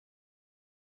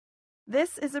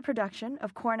This is a production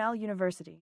of Cornell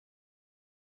University.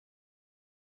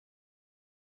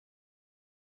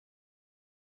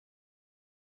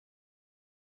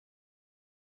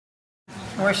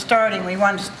 We're starting. We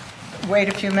wanted to wait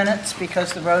a few minutes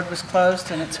because the road was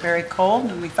closed and it's very cold,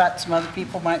 and we thought some other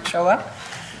people might show up.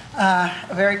 A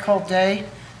very cold day,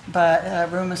 but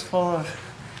the room is full of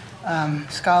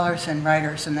scholars and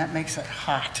writers, and that makes it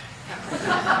hot.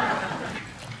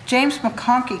 James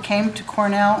McConkey came to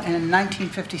Cornell in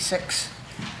 1956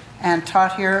 and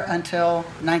taught here until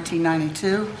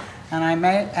 1992. And I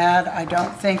may add, I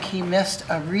don't think he missed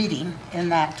a reading in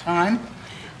that time.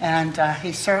 And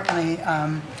he certainly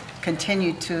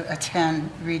continued to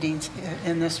attend readings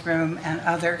in this room and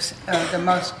others. The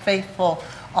most faithful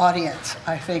audience,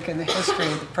 I think, in the history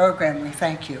of the program. We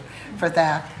thank you for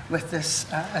that with this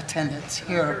attendance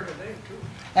here.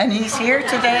 And he's here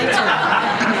today,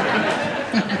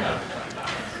 too.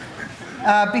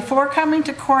 Before coming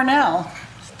to Cornell,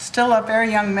 still a very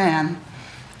young man,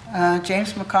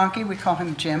 James McConkey, we call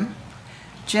him Jim.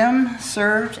 Jim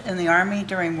served in the Army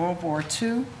during World War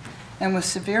II and was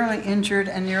severely injured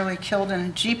and nearly killed in a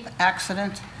Jeep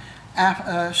accident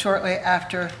shortly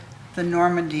after the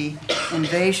Normandy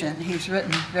invasion. He's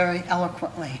written very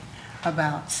eloquently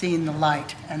about seeing the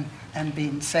light and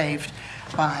being saved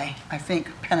by, I think,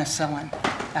 penicillin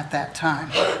at that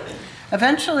time.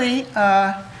 Eventually,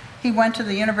 he went to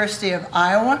the University of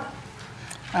Iowa,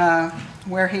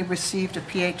 where he received a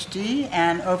PhD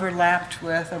and overlapped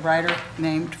with a writer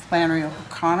named Flannery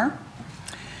O'Connor.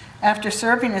 After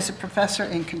serving as a professor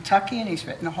in Kentucky, and he's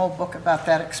written a whole book about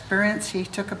that experience, he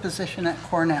took a position at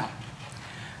Cornell.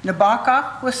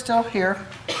 Nabokov was still here,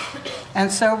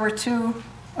 and so were two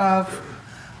of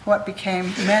what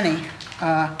became many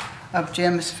of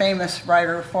Jim's famous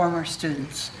writer-reformer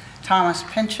students, Thomas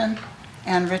Pynchon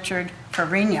and Richard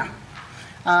Farina.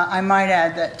 I might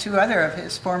add that two other of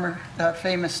his former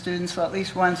famous students, well, at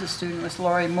least one's a student, was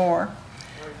Laurie Moore,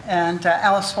 and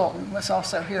Alice Fulton was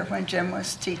also here when Jim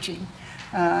was teaching.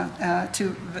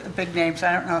 Two big names.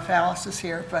 I don't know if Alice is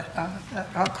here, but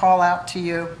I'll call out to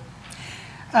you.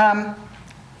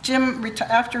 Jim,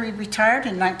 after he retired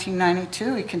in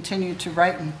 1992, he continued to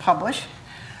write and publish.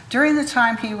 During the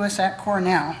time he was at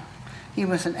Cornell, he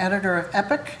was an editor of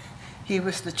Epic. He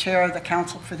was the chair of the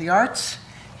Council for the Arts.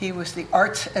 He was the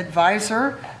arts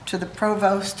advisor to the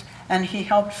provost, and he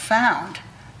helped found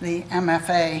the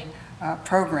MFA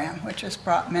program, which has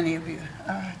brought many of you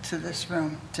to this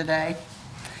room today.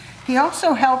 He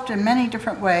also helped in many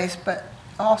different ways, but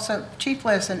also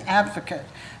chiefly as an advocate,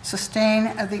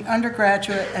 sustain the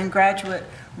undergraduate and graduate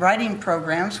writing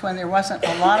programs when there wasn't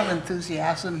a lot of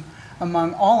enthusiasm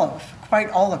among quite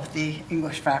all of the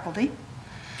English faculty.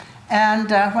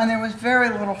 And when there was very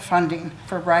little funding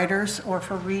for writers or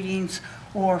for readings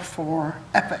or for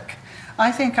Epic.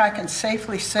 I think I can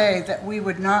safely say that we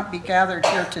would not be gathered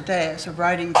here today as a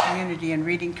writing community and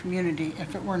reading community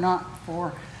if it were not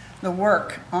for the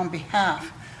work on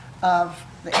behalf of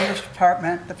the English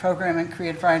department, the program in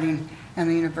creative writing, and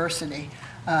the university,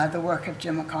 the work of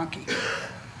Jim McConkey.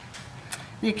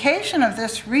 The occasion of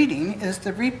this reading is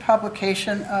the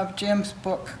republication of Jim's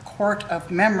book, Court of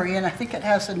Memory, and I think it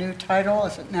has a new title.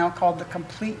 Is it now called The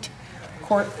Complete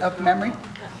Court of Memory?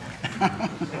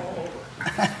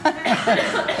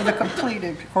 The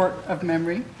Completed Court of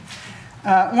Memory.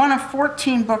 One of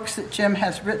 14 books that Jim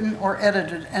has written or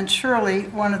edited, and surely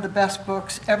one of the best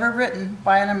books ever written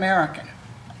by an American.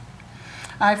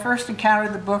 I first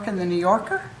encountered the book in the New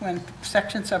Yorker when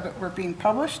sections of it were being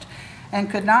published, and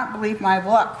could not believe my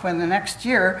luck when the next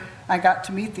year I got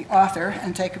to meet the author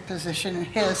and take a position in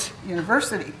his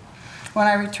university. When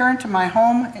I returned to my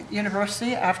home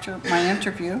university after my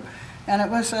interview, and it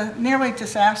was a nearly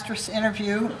disastrous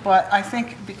interview, but I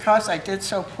think because I did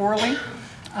so poorly,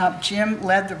 Jim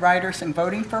led the writers in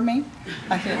voting for me.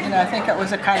 I think it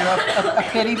was a kind of a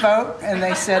pity vote, and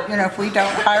they said, if we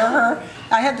don't hire her,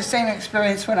 I had the same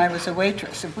experience when I was a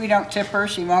waitress. If we don't tip her,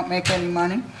 she won't make any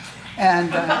money.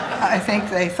 And I think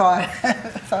they thought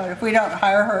if we don't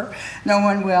hire her, no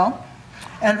one will.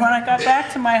 And when I got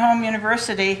back to my home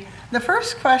university, the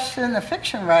first question the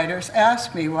fiction writers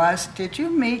asked me was, did you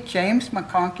meet James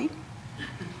McConkey?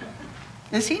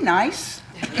 Is he nice?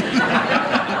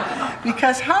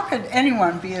 Because how could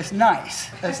anyone be as nice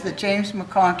as the James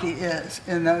McConkey is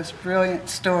in those brilliant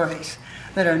stories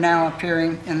that are now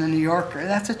appearing in the New Yorker?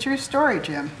 That's a true story,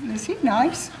 Jim. Is he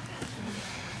nice?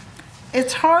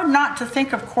 It's hard not to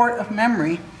think of Court of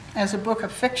Memory as a book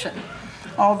of fiction,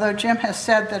 although Jim has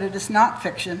said that it is not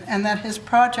fiction and that his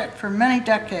project for many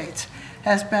decades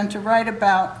has been to write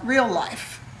about real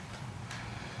life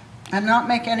and not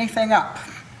make anything up.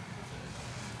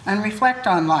 and reflect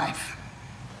on life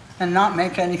and not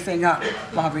make anything up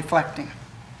while reflecting.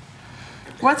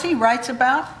 What he writes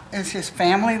about is his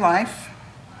family life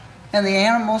and the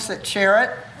animals that share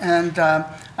it. And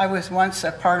I was once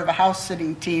a part of a house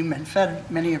sitting team and fed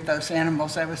many of those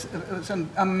animals. It was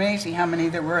amazing how many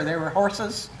there were. There were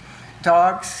horses,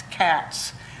 dogs,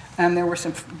 cats, and there were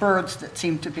some birds that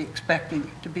seemed to be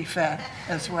expecting to be fed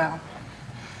as well.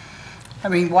 I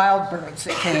mean, wild birds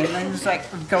that came. It was like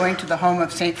going to the home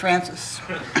of St. Francis.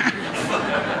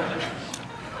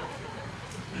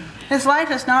 His life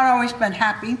has not always been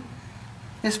happy.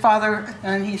 His father,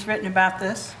 and he's written about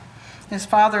this, his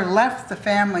father left the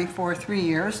family for 3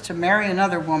 years to marry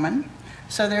another woman,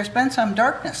 so there's been some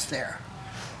darkness there,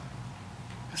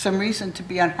 some reason to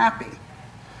be unhappy.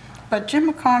 But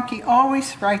Jim McConkey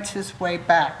always writes his way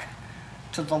back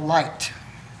to the light.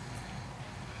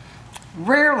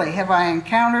 Rarely have I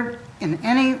encountered in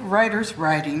any writer's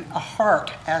writing a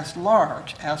heart as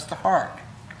large as the heart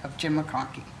of Jim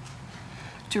McConkey.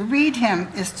 To read him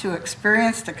is to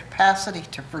experience the capacity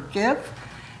to forgive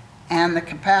and the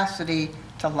capacity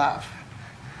to love.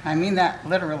 I mean that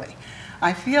literally.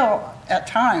 I feel at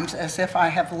times as if I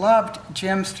have loved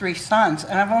Jim's 3 sons,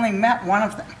 and I've only met one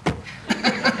of them.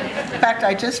 In fact,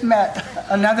 I just met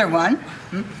another one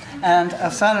and a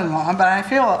son-in-law, but I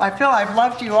feel I've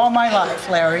loved you all my life,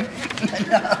 Larry.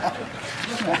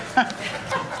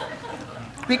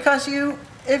 Because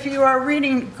if you are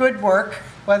reading good work,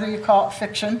 whether you call it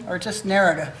fiction or just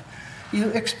narrative, you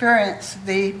experience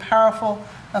the powerful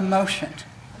emotion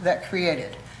that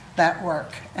created that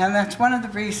work. And that's one of the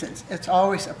reasons it's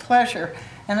always a pleasure,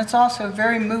 and it's also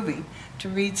very moving to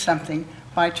read something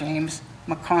by James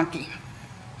McConkey.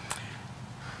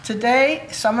 Today,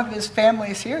 some of his family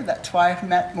is here. That's why I've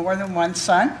met more than one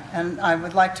son, and I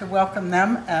would like to welcome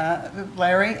them,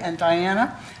 Larry and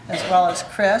Diana, as well as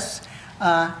Chris,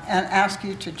 and ask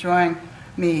you to join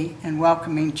me in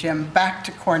welcoming Jim back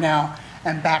to Cornell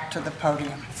and back to the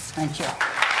podium. Thank you.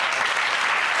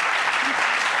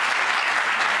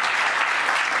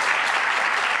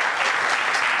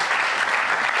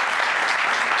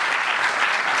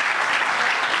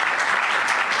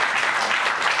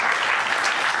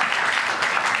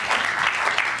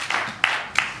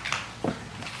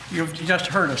 You've just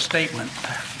heard a statement,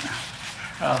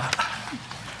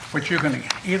 which you can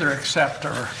either accept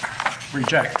or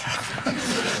reject.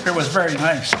 It was very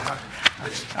nice.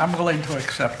 I'm willing to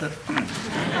accept it.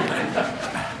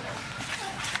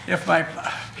 If my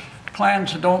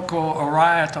plans don't go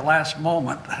awry at the last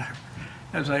moment,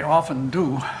 as they often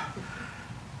do,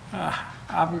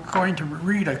 I'm going to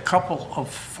read a couple of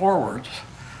forewords.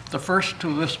 The first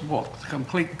to this book, The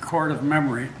Complete Chord of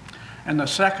Memory, and the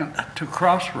second to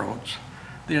Crossroads,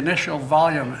 the initial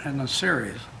volume in the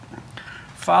series.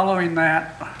 Following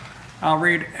that, I'll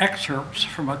read excerpts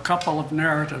from a couple of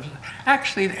narratives.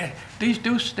 Actually, these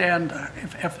do stand,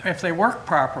 if they work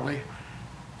properly,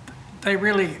 they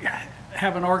really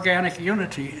have an organic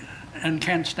unity and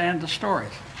can stand the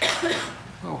stories.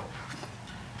 So,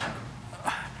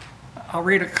 I'll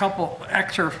read a couple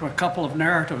excerpts from a couple of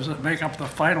narratives that make up the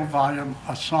final volume,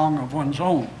 A Song of One's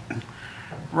Own.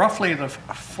 Roughly, the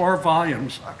 4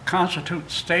 volumes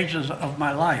constitute stages of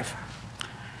my life,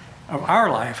 of our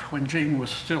life, when Jean was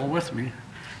still with me,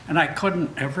 and I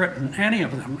couldn't have written any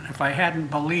of them if I hadn't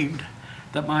believed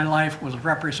that my life was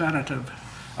representative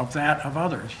of that of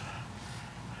others,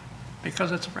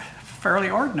 because it's a fairly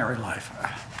ordinary life.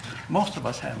 Most of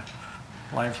us have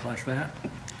lives like that.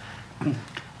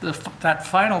 That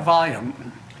final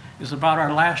volume is about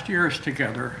our last years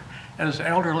together as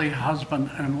elderly husband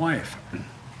and wife.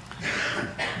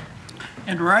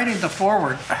 In writing the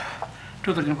foreword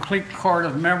to The Complete Chord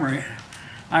of Memory,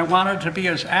 I wanted to be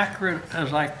as accurate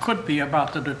as I could be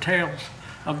about the details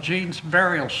of Jean's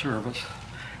burial service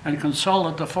and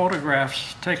consulted the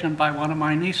photographs taken by one of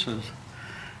my nieces.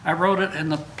 I wrote it in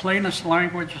the plainest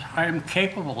language I am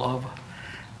capable of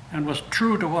and was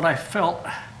true to what I felt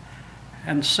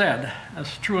and said,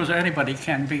 as true as anybody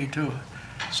can be to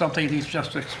something he's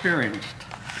just experienced.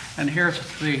 And here's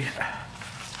the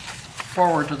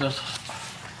forward to this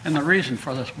and the reason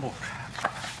for this book.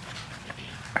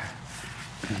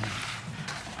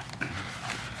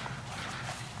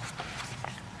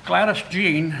 Gladys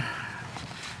Jean,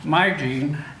 my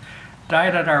Jean,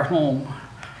 died at our home,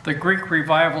 the Greek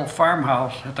Revival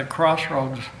farmhouse at the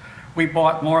Crossroads we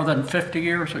bought more than 50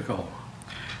 years ago.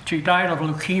 She died of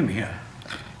leukemia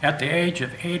at the age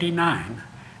of 89,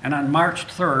 and on March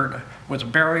 3rd was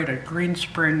buried at Green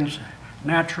Springs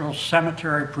Natural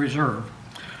Cemetery Preserve,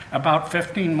 about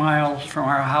 15 miles from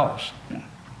our house.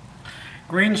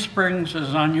 Green Springs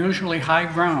is unusually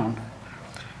high ground,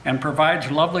 and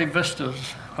provides lovely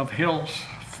vistas of hills,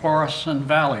 forests, and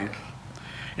valleys.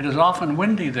 It is often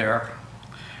windy there,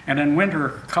 and in winter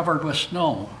covered with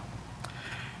snow.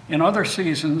 In other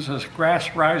seasons, as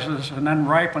grass rises and then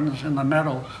ripens in the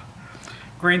meadows,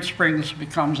 Green Springs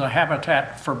becomes a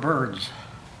habitat for birds.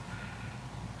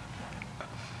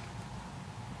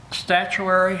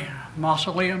 Statuary,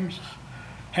 mausoleums,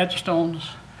 headstones,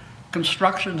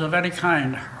 constructions of any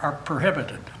kind are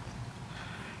prohibited.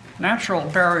 Natural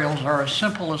burials are as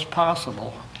simple as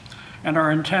possible and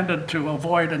are intended to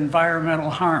avoid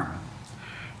environmental harm.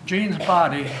 Jean's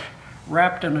body,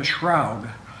 wrapped in a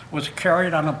shroud, was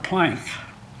carried on a plank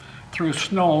through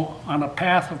snow on a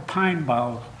path of pine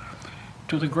boughs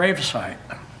to the gravesite.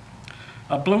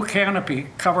 A blue canopy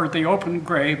covered the open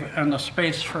grave and the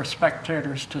space for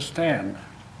spectators to stand.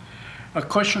 A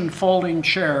cushioned folding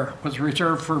chair was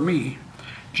reserved for me,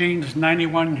 Jean's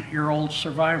 91-year-old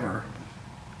survivor.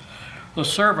 The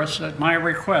service, at my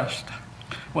request,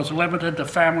 was limited to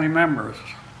family members.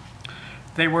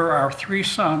 They were our 3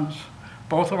 sons,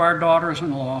 both of our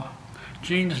daughters-in-law,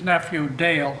 Jean's nephew,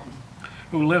 Dale,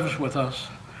 who lives with us,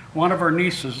 one of her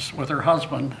nieces with her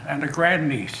husband, and a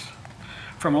grandniece.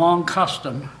 From long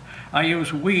custom, I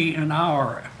use we and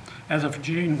our as if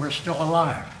Jean were still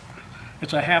alive.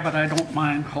 It's a habit I don't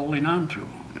mind holding on to.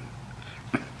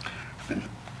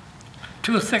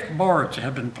 2 thick boards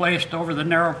have been placed over the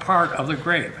narrow part of the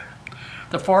grave.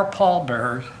 The 4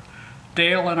 pallbearers,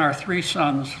 Dale and our 3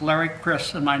 sons, Larry,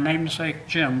 Chris, and my namesake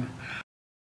Jim,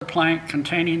 the plank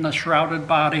containing the shrouded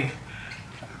body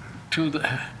to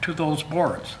those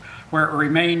boards, where it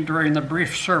remained during the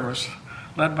brief service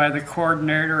led by the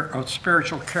coordinator of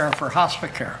spiritual care for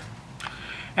hospicare.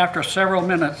 After several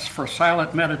minutes for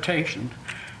silent meditation,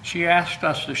 she asked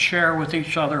us to share with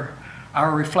each other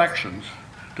our reflections,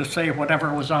 to say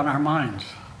whatever was on our minds.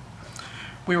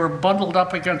 We were bundled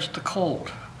up against the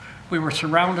cold. We were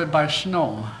surrounded by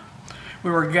snow.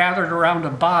 We were gathered around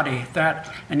a body that,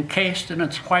 encased in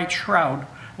its white shroud,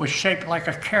 was shaped like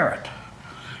a carrot.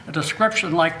 A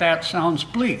description like that sounds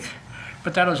bleak,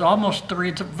 but that is almost the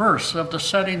reverse of the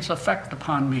setting's effect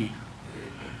upon me.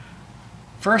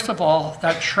 First of all,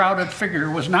 that shrouded figure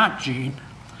was not Jean.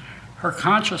 Her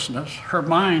consciousness, her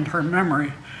mind, her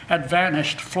memory had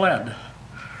vanished, fled.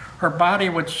 Her body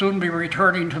would soon be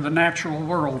returning to the natural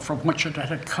world from which it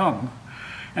had come,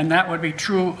 and that would be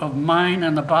true of mine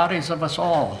and the bodies of us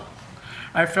all.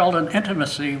 I felt an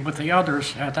intimacy with the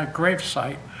others at that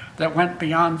gravesite that went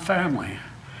beyond family,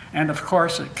 and of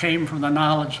course it came from the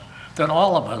knowledge that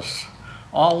all of us,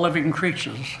 all living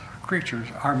creatures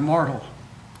are mortal.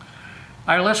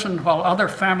 I listened while other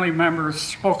family members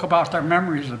spoke about their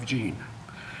memories of Jean,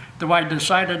 though I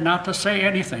decided not to say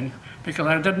anything because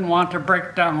I didn't want to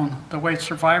break down the way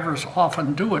survivors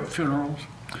often do at funerals.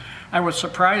 I was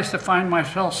surprised to find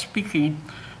myself speaking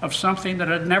of something that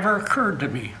had never occurred to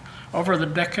me over the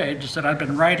decades that I've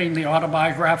been writing the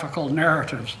autobiographical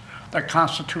narratives that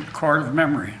constitute Court of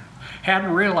Memory.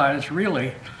 Hadn't realized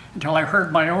really until I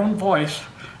heard my own voice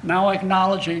now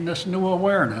acknowledging this new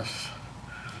awareness.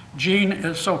 Jean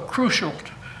is so crucial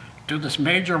to this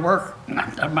major work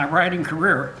of my writing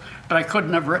career that I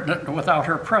couldn't have written it without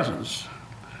her presence.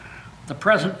 The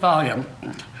present volume,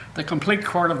 The Complete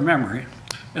Court of Memory,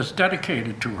 is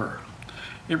dedicated to her.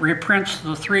 It reprints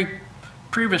the 3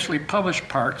 previously published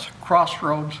parts,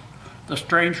 Crossroads, The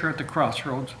Stranger at the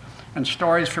Crossroads, and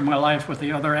Stories from My Life with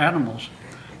the Other Animals,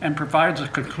 and provides a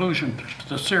conclusion to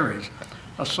the series.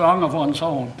 A Song of One's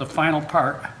Own, the final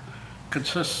part,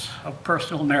 consists of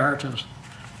personal narratives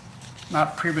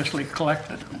not previously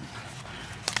collected.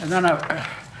 And then I'm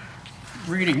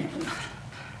reading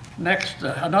next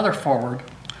another foreword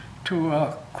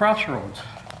to Crossroads.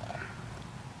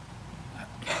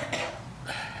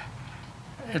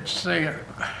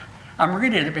 I'm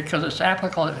reading it because it's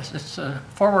applicable, it's a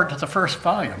foreword to the first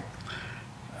volume,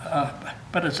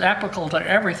 but it's applicable to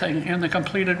everything in the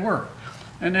completed work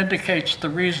and indicates the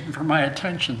reason for my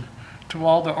attention to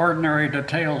all the ordinary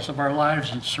details of our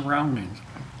lives and surroundings.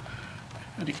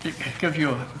 It gives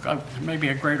you maybe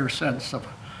a greater sense of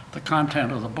the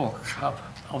content of the book,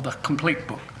 of the complete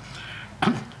book.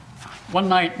 One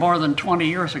night more than 20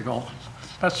 years ago,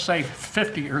 let's say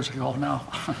 50 years ago now,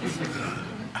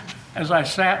 as I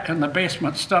sat in the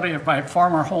basement study of my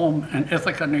former home in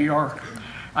Ithaca, New York,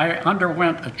 I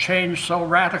underwent a change so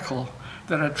radical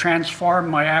that it transformed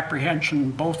my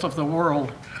apprehension both of the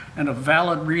world and of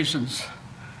valid reasons,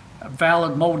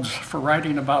 valid modes for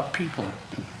writing about people.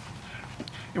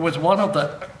 It was one of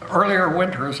the earlier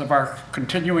winters of our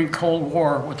continuing Cold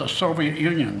War with the Soviet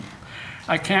Union.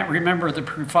 I can't remember the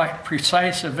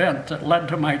precise event that led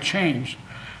to my change,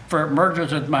 for it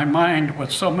merges in my mind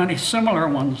with so many similar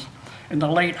ones in the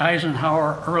late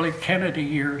Eisenhower, early Kennedy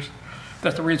years,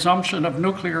 that the resumption of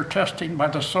nuclear testing by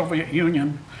the Soviet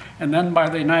Union and then by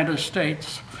the United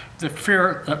States, the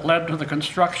fear that led to the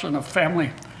construction of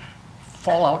family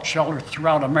fallout shelters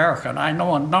throughout America, and I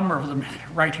know a number of them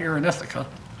right here in Ithaca,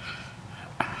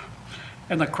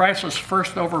 and the crisis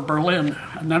first over Berlin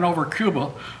and then over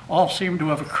Cuba all seem to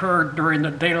have occurred during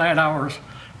the daylight hours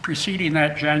preceding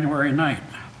that January night.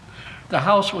 The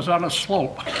house was on a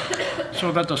slope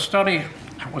so that the study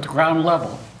was ground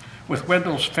level with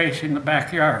windows facing the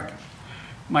backyard.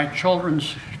 My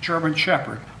children's German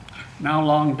Shepherd, now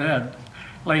long dead,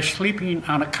 lay sleeping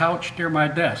on a couch near my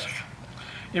desk.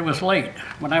 It was late.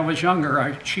 When I was younger,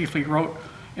 I chiefly wrote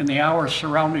in the hours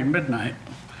surrounding midnight,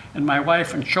 and my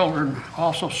wife and children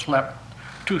also slept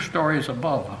 2 stories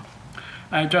above.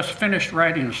 I had just finished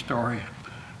writing a story,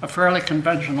 a fairly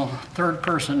conventional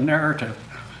third-person narrative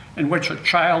in which a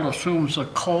child assumes the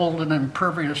cold and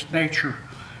impervious nature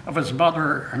of his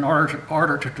mother in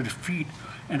order to defeat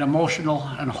an emotional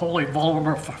and wholly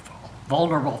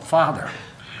vulnerable father.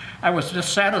 I was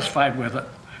dissatisfied with it,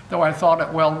 though I thought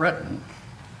it well written.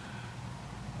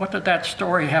 What did that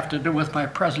story have to do with my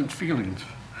present feelings?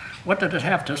 What did it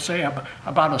have to say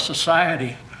about a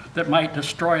society that might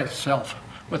destroy itself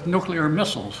with nuclear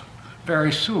missiles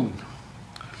very soon?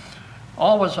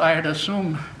 Always I had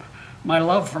assumed my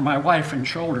love for my wife and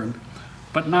children,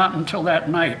 but not until that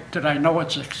night did I know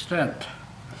its extent.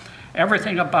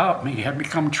 Everything about me had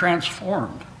become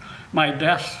transformed. My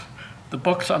desk, the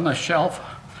books on the shelf,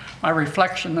 my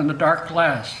reflection in the dark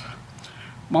glass.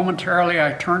 Momentarily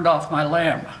I turned off my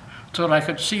lamp so that I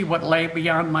could see what lay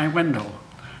beyond my window.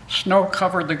 Snow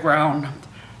covered the ground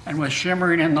and was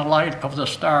shimmering in the light of the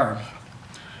stars.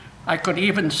 I could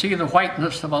even see the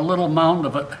whiteness of a little mound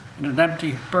of it in an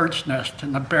empty bird's nest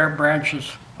in the bare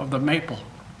branches of the maple.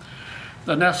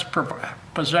 The nest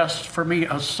possessed for me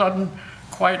a sudden,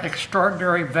 quite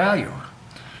extraordinary value,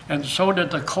 and so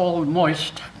did the cold,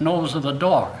 moist nose of the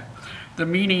dog. The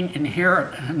meaning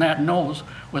inherent in that nose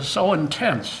was so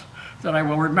intense that I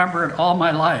will remember it all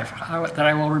my life,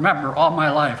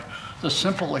 the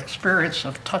simple experience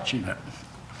of touching it.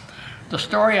 The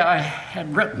story I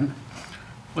had written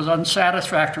was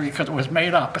unsatisfactory because it was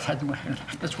made up.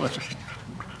 This was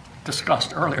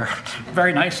discussed earlier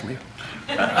very nicely.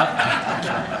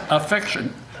 A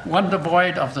fiction, one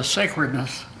devoid of the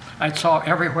sacredness I saw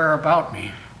everywhere about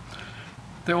me.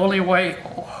 The only way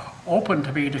open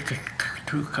to me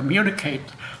to communicate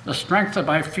the strength of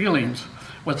my feelings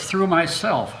was through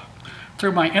myself,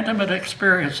 through my intimate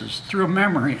experiences, through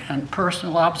memory and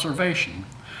personal observation.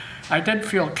 I did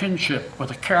feel kinship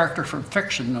with a character from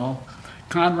fiction, though,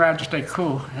 Conrad's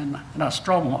Decoux in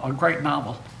Nostromo, a great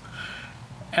novel.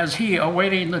 As he,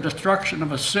 awaiting the destruction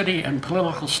of a city and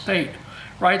political state,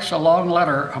 writes a long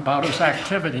letter about his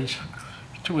activities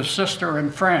to his sister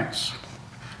in France.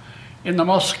 In the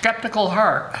most skeptical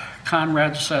heart,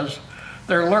 Conrad says,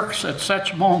 there lurks at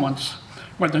such moments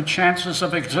when the chances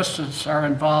of existence are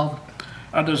involved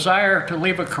a desire to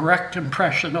leave a correct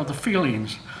impression of the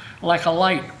feelings, like a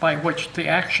light by which the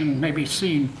action may be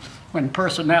seen when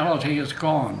personality is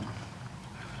gone.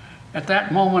 At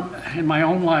that moment in my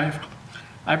own life,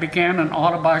 I began an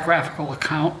autobiographical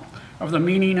account of the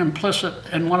meaning implicit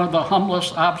in one of the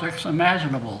humblest objects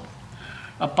imaginable.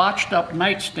 A botched up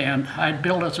nightstand I'd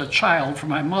built as a child for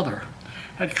my mother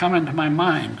had come into my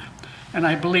mind, and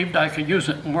I believed I could use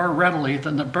it more readily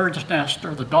than the bird's nest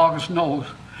or the dog's nose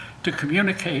to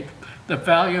communicate the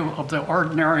value of the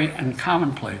ordinary and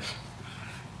commonplace.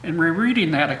 In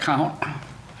rereading that account,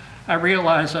 I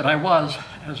realized that I was,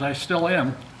 as I still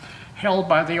am, held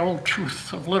by the old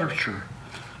truths of literature.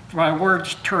 For my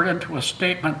words turned into a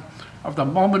statement of the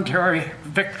momentary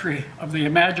victory of the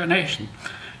imagination,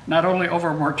 not only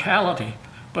over mortality,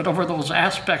 but over those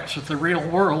aspects of the real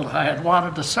world I had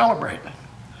wanted to celebrate.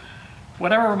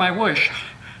 Whatever my wish,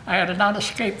 I had not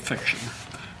escaped fiction.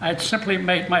 I had simply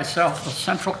made myself the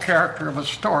central character of a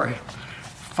story,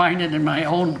 finding in my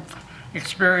own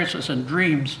experiences and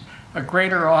dreams a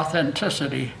greater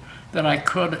authenticity than I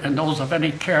could in those of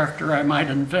any character I might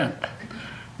invent.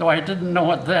 Though I didn't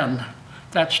know it then,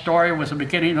 that story was the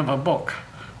beginning of a book,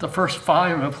 the first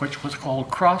volume of which was called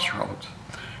Crossroads,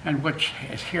 and which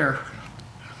is here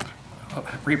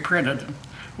reprinted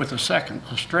with the second,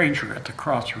 A Stranger at the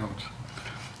Crossroads.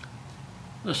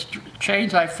 The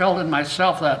change I felt in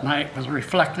myself that night was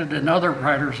reflected in other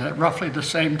writers at roughly the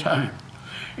same time.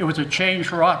 It was a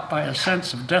change wrought by a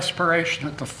sense of desperation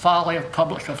at the folly of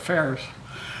public affairs,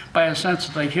 by a sense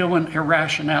of the human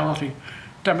irrationality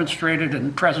demonstrated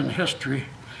in present history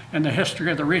and the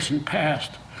history of the recent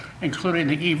past, including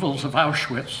the evils of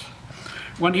Auschwitz.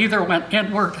 One either went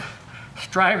inward,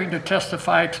 striving to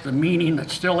testify to the meaning that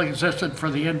still existed for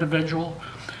the individual,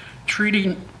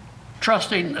 trusting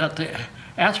that the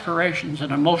aspirations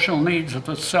and emotional needs of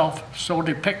the self so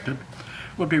depicted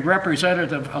would be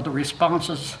representative of the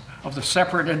responses of the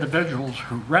separate individuals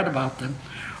who read about them,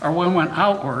 or one went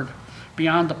outward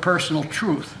beyond the personal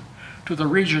truth to the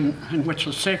region in which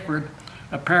the sacred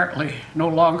apparently no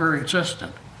longer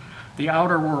existed, the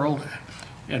outer world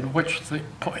in which the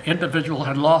individual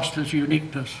had lost his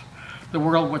uniqueness, the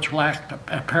world which lacked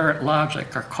apparent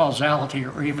logic or causality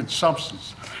or even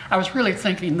substance. I was really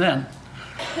thinking then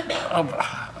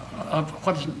of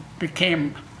what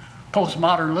became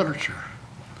postmodern literature,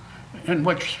 in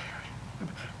which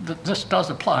this does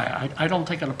apply. I don't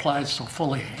think it applies so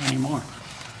fully anymore.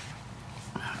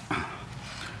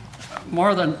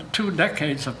 More than 2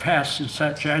 decades have passed since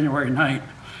that January night,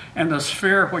 and the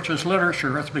sphere which is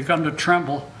literature has begun to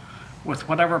tremble with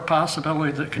whatever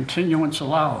possibility the continuance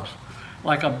allows,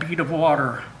 like a bead of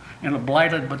water in a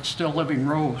blighted but still living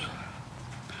rose.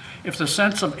 If the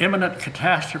sense of imminent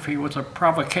catastrophe was a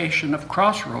provocation of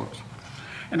crossroads,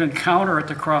 an encounter at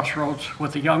the crossroads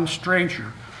with a young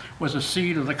stranger was a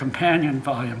seed of the companion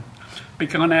volume,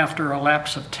 begun after a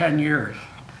lapse of 10 years.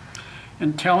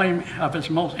 In telling me of his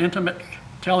most intimate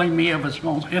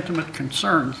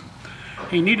concerns,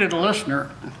 he needed a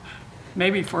listener,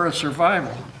 maybe for his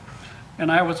survival,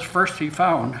 and I was the first he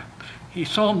found. He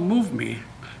so moved me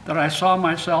that I saw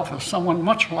myself as someone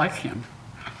much like him.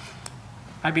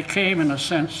 I became, in a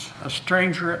sense, a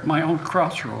stranger at my own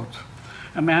crossroads,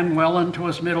 a man well into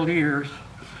his middle years,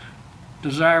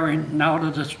 desiring, now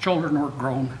that his children were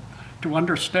grown, to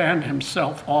understand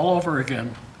himself all over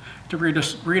again, to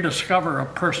rediscover a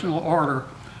personal order,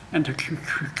 and to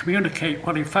communicate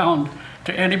what he found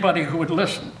to anybody who would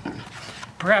listen.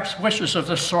 Perhaps wishes of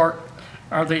this sort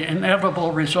are the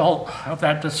inevitable result of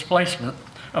that displacement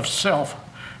of self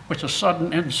which a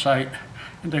sudden insight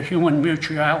into human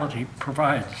mutuality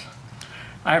provides.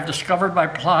 I have discovered by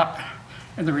plot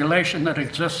and the relation that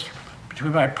exists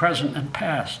between my present and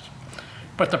past.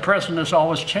 But the present is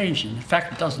always changing. In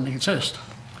fact, it doesn't exist.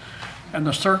 And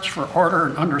the search for order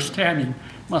and understanding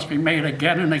must be made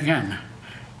again and again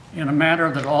in a manner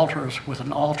that alters with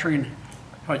an altering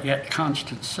but yet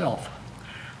constant self.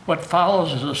 What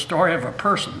follows is a story of a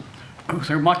person who,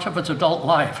 through much of its adult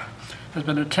life, has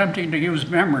been attempting to use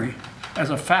memory as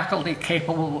a faculty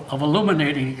capable of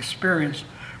illuminating experience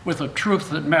with the truth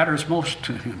that matters most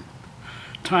to him.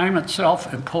 Time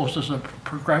itself imposes a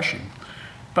progression,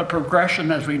 but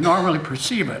progression as we normally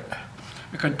perceive it,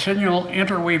 a continual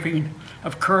interweaving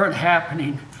of current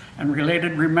happening and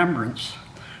related remembrance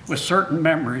with certain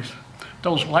memories,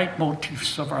 those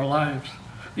leitmotifs of our lives,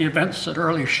 the events that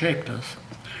early shaped us,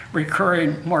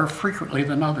 recurring more frequently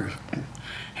than others.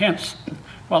 Hence,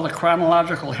 while the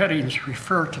chronological headings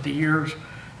refer to the years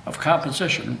of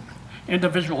composition,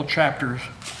 individual chapters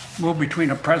move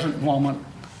between a present moment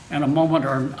and a moment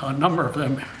or a number of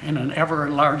them in an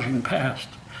ever-enlarging past.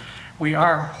 We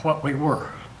are what we were.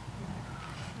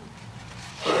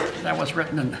 That was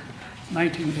written in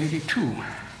 1982.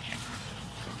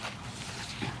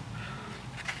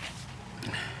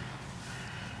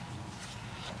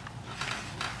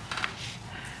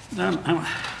 Then I'm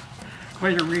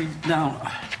going to read now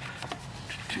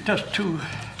just 2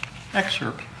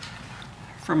 excerpts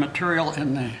from material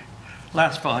in the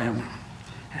last volume.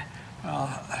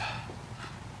 I'm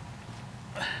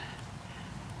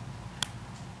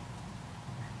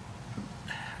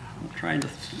trying to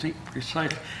think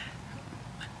precisely.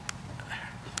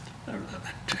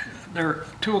 There are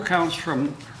 2 accounts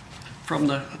from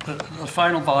the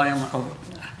final volume of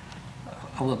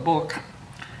the book,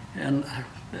 and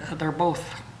they're both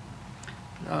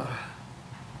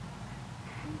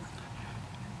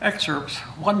excerpts,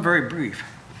 one very brief.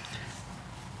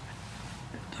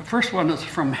 The first one is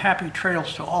from Happy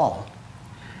Trails to All.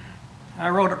 I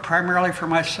wrote it primarily for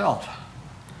myself.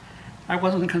 I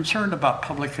wasn't concerned about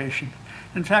publication.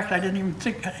 In fact, I didn't even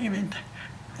think,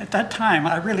 at that time,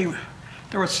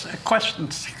 there was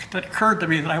questions that occurred to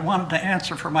me that I wanted to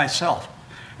answer for myself,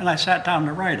 and I sat down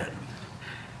to write it.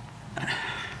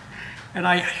 And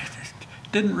I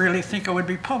didn't really think it would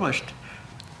be published,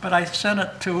 but I sent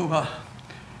it to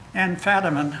Ann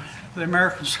Fadiman, the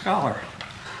American scholar.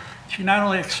 She not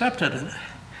only accepted it,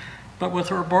 but with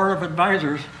her board of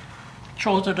advisors,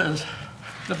 chose it as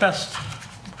the best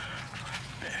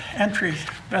entry,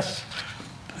 best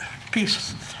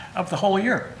piece of the whole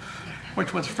year,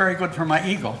 which was very good for my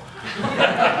ego.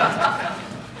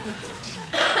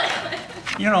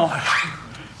 You know,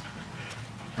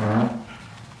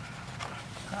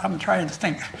 I'm trying to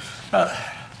think.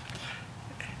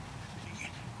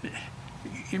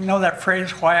 You know that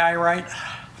phrase, why I write?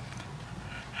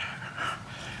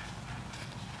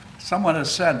 Someone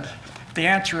has said the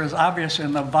answer is obvious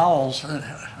in the vowels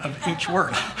of each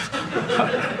word.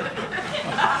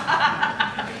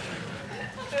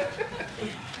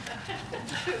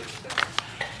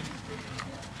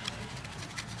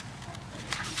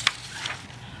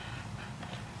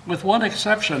 With one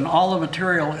exception, all the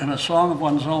material in A Song of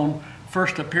One's Own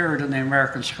first appeared in the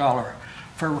American Scholar.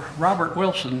 For Robert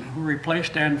Wilson, who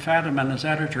replaced Ann Fadiman as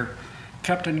editor,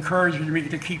 kept encouraging me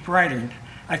to keep writing.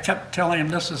 I kept telling him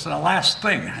this is the last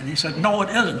thing, and he said, no, it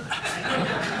isn't.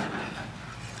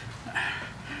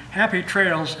 Happy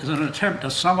Trails is an attempt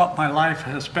to sum up my life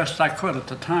as best I could at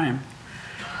the time.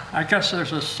 I guess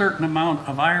there's a certain amount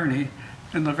of irony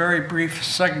in the very brief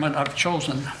segment I've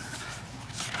chosen.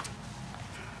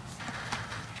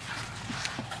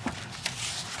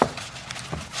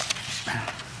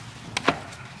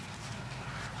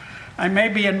 I may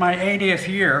be in my 80th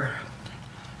year.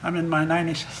 I'm in my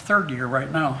 93rd year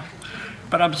right now,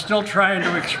 but I'm still trying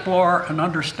to explore and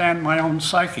understand my own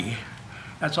psyche.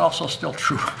 That's also still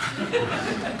true.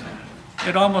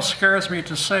 It almost scares me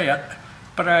to say it,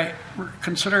 but I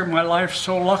consider my life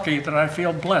so lucky that I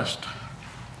feel blessed.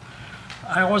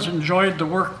 I always enjoyed the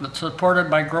work that supported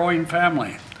my growing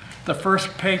family. The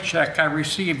first paycheck I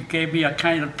received gave me a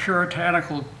kind of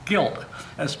puritanical guilt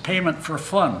as payment for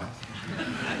fun.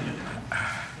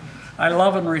 I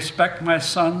love and respect my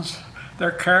sons,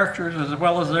 their characters, as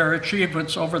well as their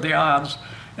achievements over the odds,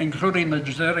 including the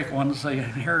genetic ones they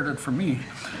inherited from me,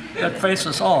 that face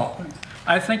us all.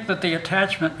 I think that the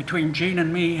attachment between Jean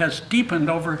and me has deepened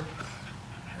over,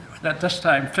 at this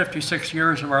time, 56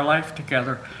 years of our life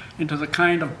together, into the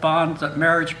kind of bond that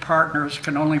marriage partners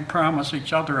can only promise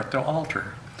each other at the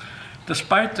altar.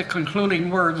 Despite the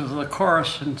concluding words of the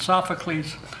chorus in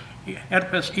Sophocles'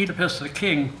 Oedipus the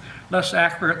King, less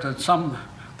accurate than some,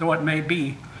 though it may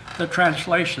be, the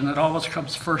translation that always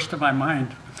comes first to my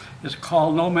mind is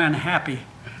called no man happy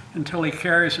until he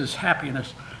carries his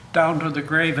happiness down to the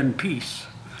grave in peace.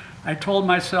 I told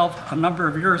myself a number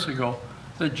of years ago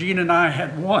that Jean and I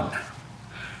had won.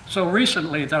 So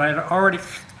recently that I had already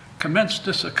commenced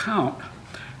this account,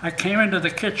 I came into the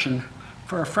kitchen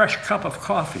for a fresh cup of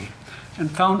coffee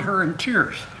and found her in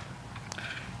tears.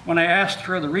 When I asked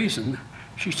her the reason,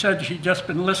 she said she'd just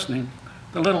been listening.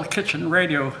 The little kitchen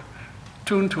radio,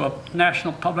 tuned to a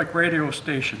national public radio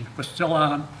station, was still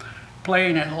on,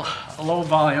 playing at a low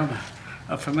volume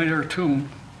a familiar tune,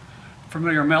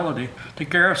 familiar melody, to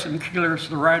Garrison Keillor's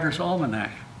The Writer's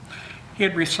Almanac. He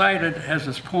had recited as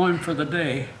his poem for the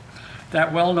day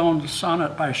that well-known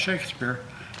sonnet by Shakespeare,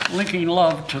 linking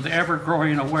love to the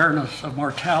ever-growing awareness of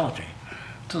mortality,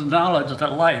 to the knowledge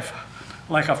that life,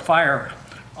 like a fire,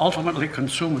 ultimately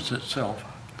consumes itself.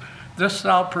 This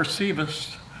thou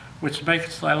perceivest, which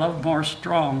makes thy love more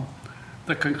strong,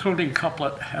 the concluding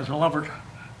couplet as a lover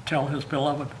tell his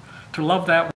beloved, to love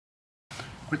that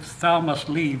which thou must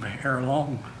leave ere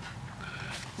long.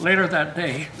 Later that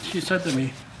day, she said to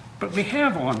me, but we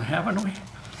have one, haven't we?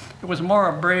 It was more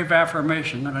a brave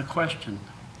affirmation than a question.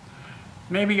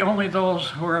 Maybe only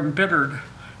those who are embittered,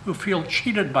 who feel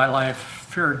cheated by life,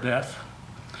 fear death.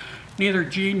 Neither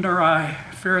Jean nor I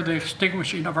fear the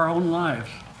extinguishing of our own lives,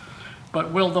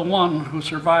 but will the one who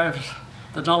survives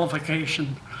the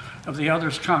nullification of the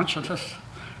other's consciousness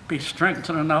be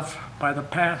strengthened enough by the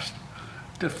past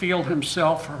to feel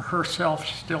himself or herself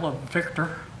still a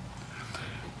victor?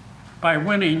 By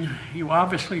winning, you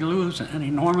obviously lose an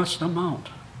enormous amount,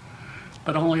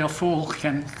 but only a fool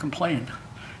can complain.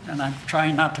 And I'm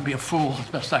trying not to be a fool as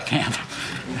best I can.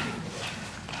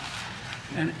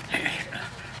 And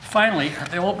finally,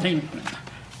 the opening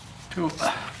to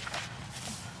a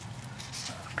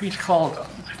piece called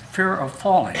Fear of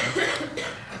Falling.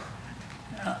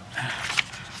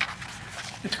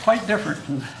 It's quite different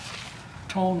in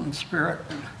tone and spirit.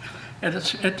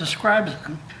 It describes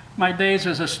my days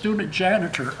as a student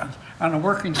janitor on a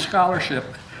working scholarship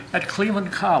at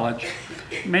Cleveland College,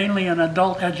 mainly an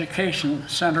adult education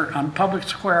center on Public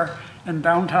Square in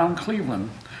downtown Cleveland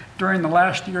during the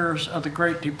last years of the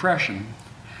Great Depression.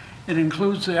 It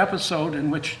includes the episode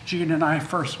in which Jean and I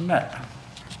first met.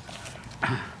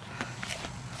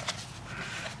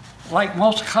 Like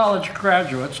most college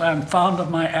graduates, I am fond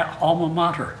of my alma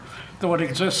mater, though it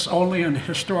exists only in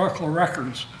historical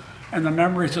records and the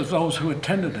memories of those who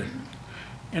attended it.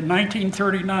 In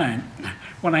 1939,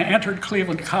 when I entered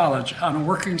Cleveland College on a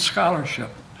working scholarship,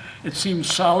 it seemed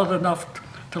solid enough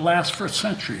to last for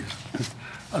centuries.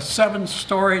 A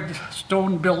 7-storied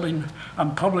stone building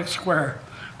on Public Square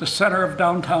the center of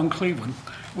downtown Cleveland,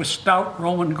 with stout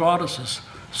Roman goddesses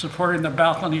supporting the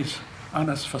balconies on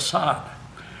its facade.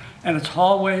 And its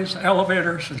hallways,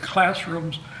 elevators, and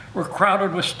classrooms were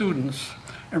crowded with students,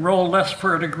 enrolled less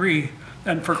for a degree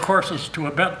than for courses to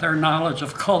abet their knowledge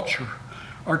of culture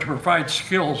or to provide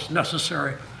skills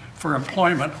necessary for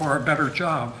employment or a better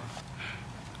job.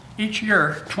 Each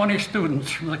year, 20 students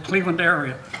from the Cleveland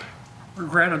area were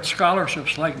granted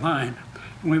scholarships like mine,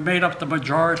 and we made up the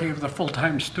majority of the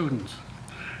full-time students.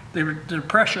 The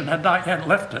Depression had not yet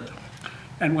lifted,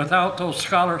 and without those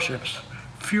scholarships,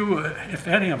 few, if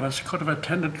any of us, could have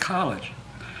attended college.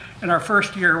 In our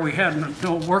first year, we had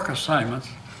no work assignments,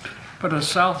 but as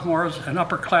sophomores and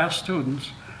upper-class students,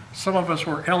 some of us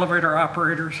were elevator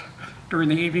operators during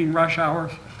the evening rush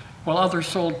hours, while others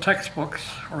sold textbooks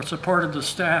or supported the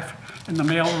staff in the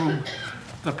mailroom,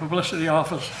 the publicity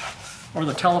office, or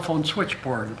the telephone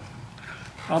switchboard.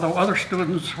 Although other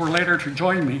students were later to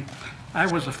join me,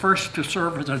 I was the first to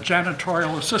serve as a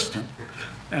janitorial assistant,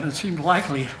 and it seemed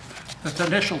likely that the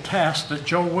initial task that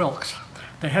Joe Wilkes,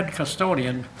 the head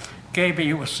custodian, gave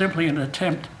me was simply an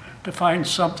attempt to find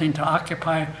something to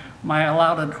occupy my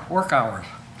allotted work hours.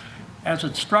 As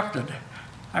instructed,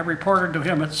 I reported to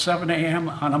him at 7 a.m.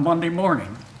 on a Monday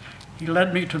morning. He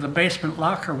led me to the basement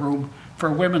locker room for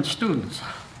women students,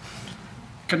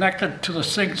 connected to the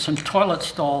sinks and toilet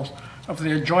stalls of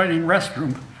the adjoining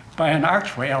restroom by an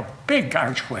archway, a big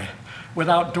archway,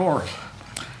 without doors.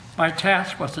 My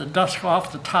task was to dust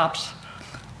off the tops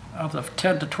of the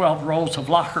 10 to 12 rows of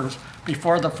lockers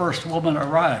before the first woman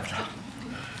arrived.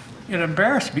 It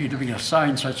embarrassed me to be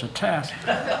assigned such a task,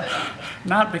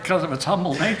 not because of its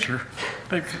humble nature,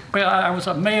 but I was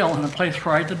a male in a place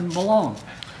where I didn't belong.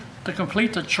 To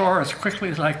complete the chore as quickly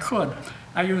as I could,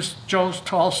 I used Joe's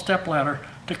tall stepladder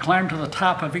to climb to the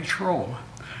top of each row.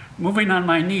 Moving on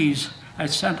my knees, I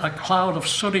sent a cloud of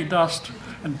sooty dust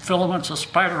and filaments of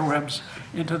spider webs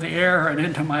into the air and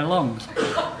into my lungs.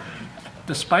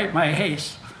 Despite my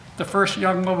haste, the first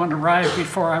young woman arrived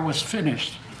before I was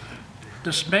finished.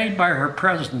 Dismayed by her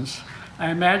presence, I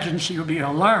imagined she would be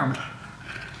alarmed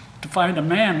to find a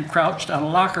man crouched on a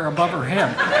locker above her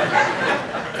head,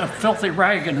 a filthy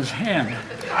rag in his hand.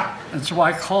 And so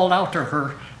I called out to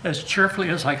her as cheerfully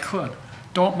as I could,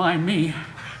 "Don't mind me,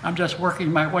 I'm just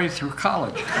working my way through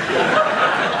college."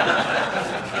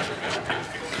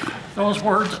 Those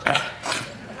words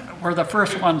were the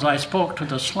first ones I spoke to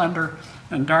the slender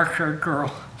and dark-haired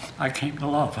girl I came to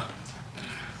love.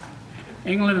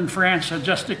 England and France had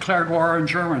just declared war on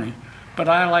Germany, but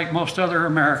I, like most other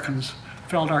Americans,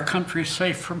 felt our country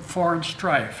safe from foreign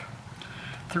strife.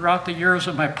 Throughout the years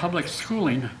of my public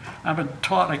schooling, I've been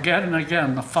taught again and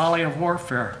again the folly of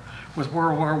warfare, with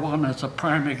World War I as a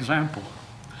prime example.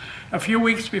 A few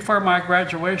weeks before my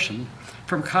graduation,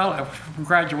 from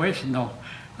graduation though,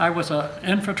 I was an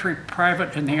infantry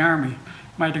private in the Army,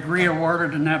 my degree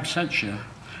awarded in absentia.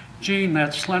 Jean,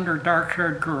 that slender,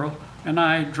 dark-haired girl, and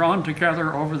I, drawn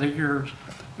together over the years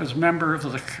as members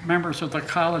of the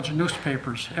college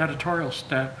newspaper's editorial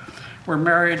staff, were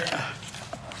married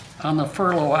on the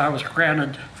furlough I was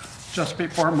granted just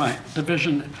before my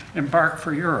division embarked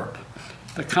for Europe.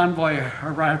 The convoy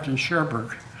arrived in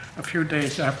Cherbourg a few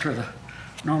days after the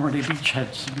Normandy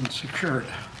beachheads had been secured.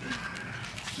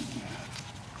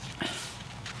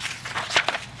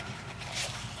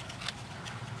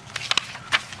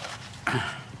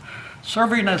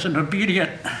 Serving as an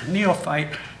obedient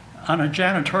neophyte on a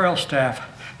janitorial staff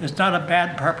is not a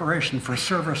bad preparation for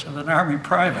service as an Army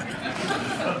private.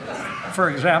 For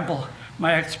example,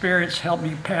 my experience helped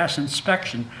me pass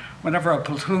inspection whenever a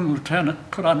platoon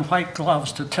lieutenant put on white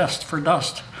gloves to test for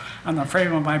dust on the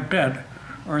frame of my bed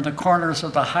or in the corners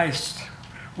of the heist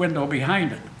window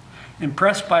behind it.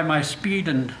 Impressed by my speed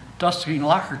in dusting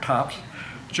locker tops,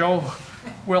 Joe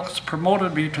Wilkes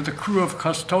promoted me to the crew of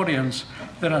custodians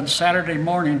that on Saturday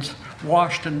mornings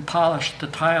washed and polished the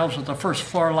tiles of the first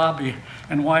floor lobby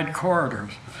and wide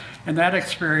corridors. And that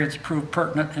experience proved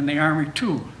pertinent in the Army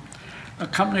too.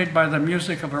 Accompanied by the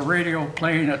music of a radio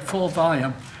playing at full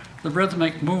volume, the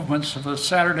rhythmic movements of the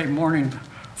Saturday morning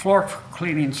floor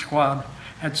cleaning squad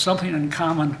had something in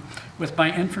common with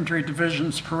my infantry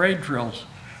division's parade drills,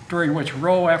 during which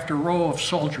row after row of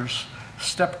soldiers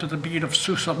stepped to the beat of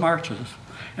Sousa marches,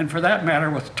 and for that matter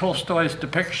with Tolstoy's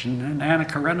depiction in Anna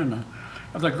Karenina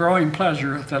of the growing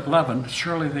pleasure that Levin,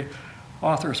 surely the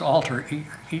author's alter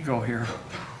ego here,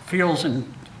 feels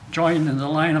in joined in the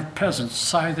line of peasants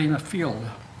scything a field.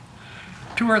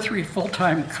 2 or 3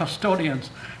 full-time custodians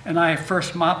and I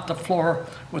first mopped the floor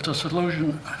with a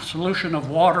solution of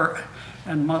water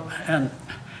and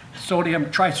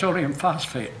trisodium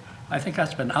phosphate. I think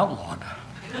that's been outlawed.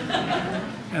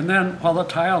 And then, while the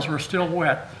tiles were still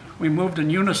wet, we moved in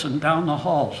unison down the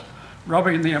halls,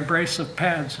 rubbing the abrasive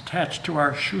pads attached to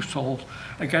our shoe soles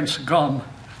against gum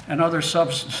and other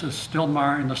substances still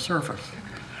marring the surface.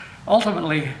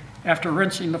 Ultimately, after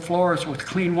rinsing the floors with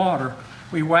clean water,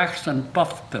 we waxed and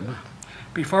buffed them.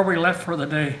 Before we left for the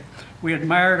day, we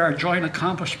admired our joint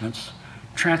accomplishments,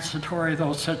 transitory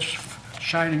though such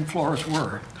shining floors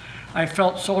were. I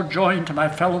felt so joined to my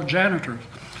fellow janitors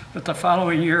that the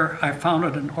following year I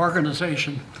founded an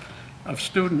organization of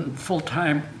student and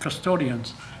full-time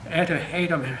custodians,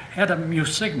 Eta Mu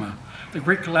Sigma, the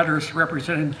Greek letters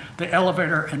representing the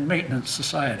Elevator and Maintenance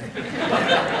Society.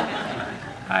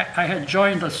 I had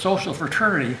joined a social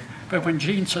fraternity, but when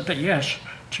Jean said that yes,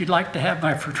 she'd like to have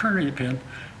my fraternity pin,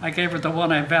 I gave her the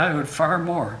one I valued far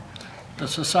more, the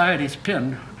society's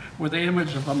pin, with the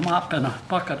image of a mop and a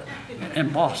bucket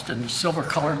embossed in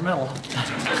silver-colored metal.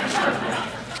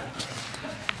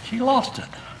 She lost it.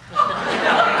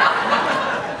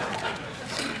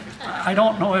 I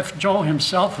don't know if Joe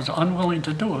himself was unwilling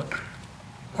to do it,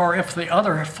 or if the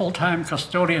other full-time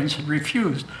custodians had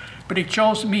refused, but he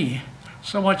chose me,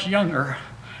 so much younger,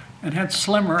 and hence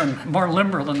slimmer and more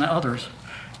limber than the others,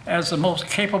 as the most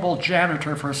capable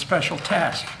janitor for a special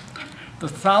task. The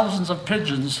thousands of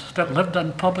pigeons that lived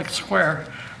on Public Square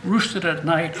roosted at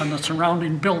night on the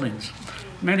surrounding buildings.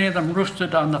 Many of them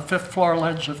roosted on the 5th floor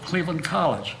ledge of Cleveland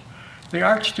College. The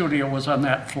art studio was on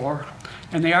that floor,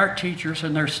 and the art teachers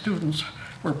and their students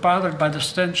were bothered by the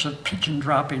stench of pigeon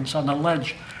droppings on the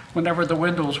ledge whenever the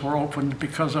windows were opened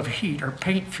because of heat or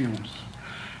paint fumes.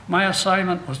 My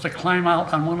assignment was to climb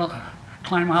out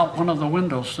one of the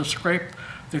windows to scrape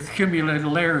the accumulated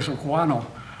layers of guano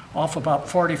off about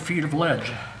 40 feet of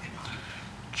ledge.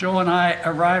 Joe and I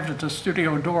arrived at the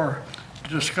studio door to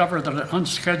discover that an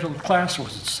unscheduled class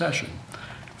was in session.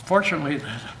 Fortunately,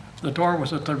 the door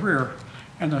was at the rear,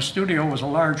 and the studio was a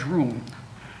large room.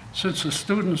 Since the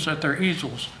students at their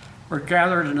easels were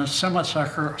gathered in a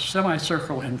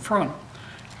semicircle in front,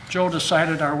 Joe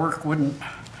decided our work wouldn't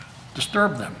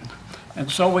disturb them.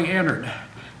 And so we entered,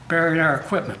 bearing our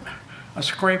equipment, a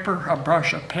scraper, a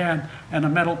brush, a pan, and a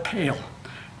metal pail,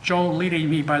 Joe leading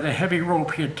me by the heavy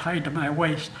rope he had tied to my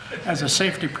waist as a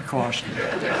safety precaution.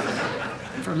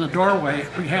 From the doorway,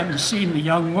 we hadn't seen the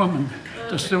young woman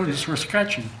the students were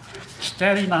sketching.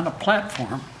 Standing on a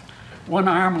platform, one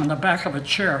arm on the back of a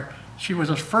chair, she was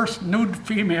the first nude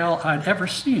female I'd ever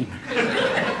seen.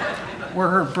 Were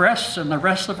her breasts and the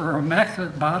rest of her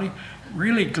immaculate body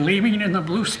really gleaming in the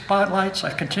blue spotlights I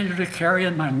continue to carry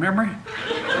in my memory?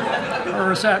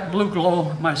 Or is that blue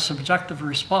glow my subjective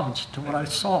response to what I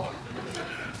saw?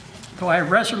 Though I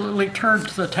resolutely turned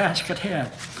to the task at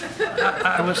hand,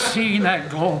 I was seeing that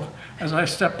glow as I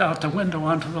stepped out the window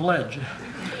onto the ledge.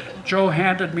 Joe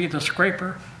handed me the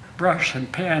scraper, brush,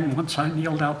 and pan once I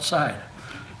kneeled outside.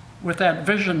 With that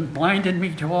vision blinding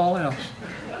me to all else,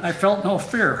 I felt no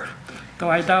fear,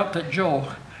 though I doubt that Joe,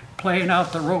 playing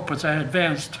out the rope as I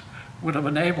advanced, would have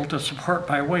been able to support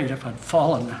my weight if I'd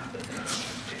fallen.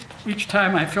 Each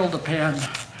time I filled the pan,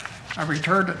 I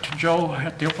returned it to Joe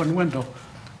at the open window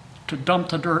to dump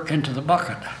the dirt into the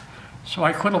bucket. So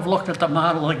I could have looked at the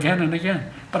model again and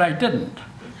again, but I didn't.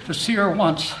 To see her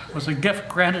once was a gift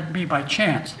granted me by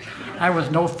chance. I was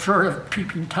no furtive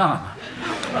peeping Tom.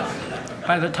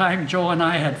 By the time Joe and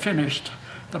I had finished,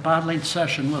 the modeling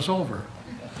session was over.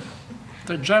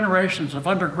 The generations of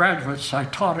undergraduates I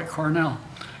taught at Cornell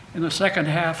in the second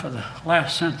half of the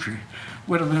last century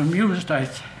would have been amused, I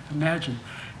imagine,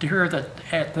 to hear that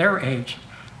at their age,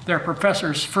 their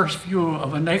professor's first view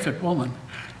of a naked woman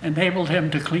enabled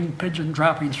him to clean pigeon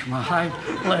droppings from a high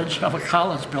ledge of a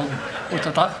college building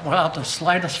without the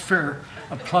slightest fear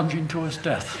of plunging to his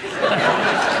death.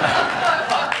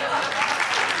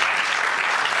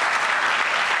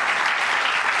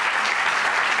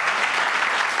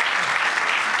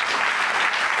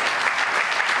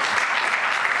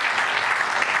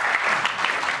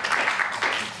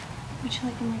 Would you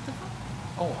like a microphone?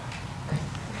 Oh,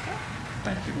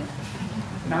 thank you.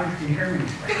 Now you can hear me.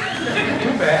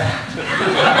 Too bad.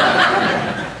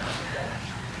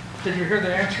 Did you hear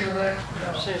the answer to that?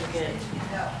 No, say it again.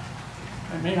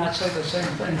 I may not say the same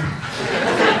thing.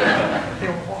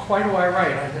 Why do I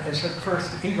write? I said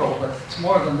first ego, but it's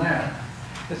more than that.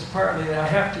 It's partly that I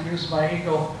have to use my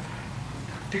ego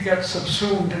to get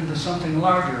subsumed into something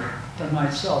larger than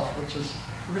myself, which is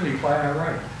really why I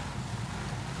write.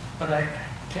 But I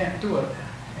can't do it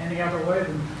any other way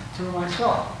than through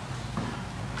myself.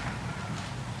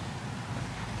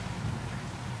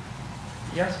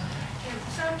 Yes?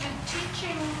 So did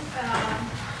teaching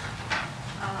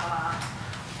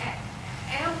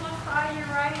amplify your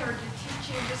writing, or did teaching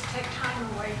teaching just take time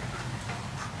away from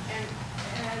it?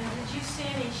 And did you see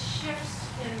any shifts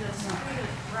in the student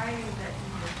writing that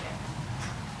you were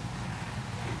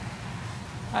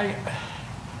getting?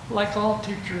 Like all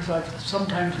teachers, I've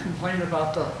sometimes complained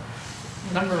about the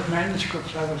number of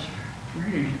manuscripts I was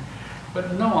reading.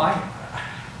 But no, I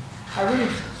really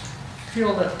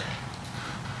feel that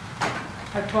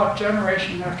I taught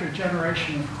generation after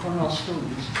generation of Cornell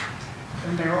students,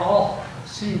 and they all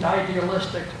seemed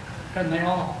idealistic, and they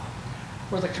all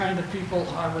were the kind of people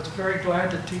I was very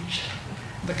glad to teach,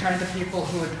 the kind of people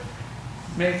who would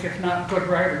make, if not good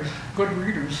writers, good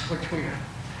readers, which we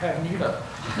have need of.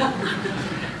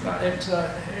 But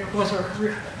it was a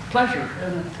pleasure,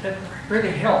 and it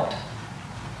really helped.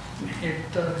 It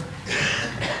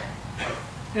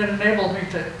enabled me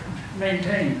to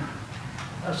maintain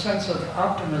a sense of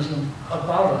optimism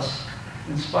about us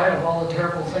in spite of all the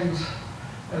terrible things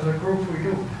as a group we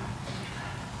do.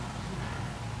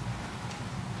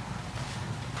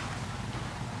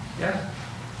 Yes?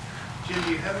 Jim, do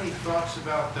you have any thoughts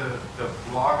about the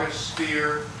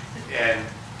blogosphere and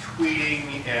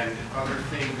tweeting and other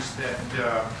things that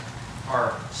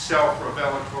are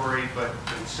self-revelatory but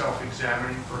and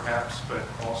self-examining perhaps, but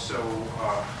also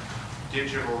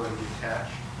digital and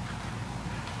detached?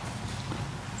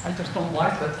 I just don't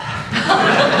like it.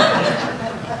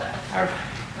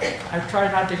 I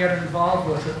try not to get involved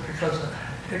with it because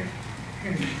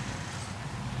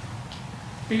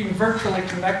being virtually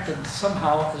connected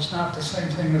somehow is not the same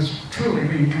thing as truly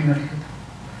being connected.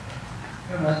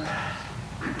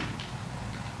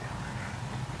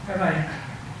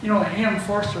 You know, Ian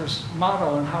Forster's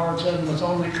motto in Howard's End was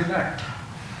 "Only Connect,"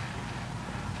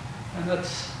 and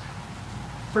that's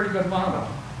a pretty good motto.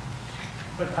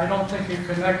 But I don't think you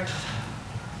connect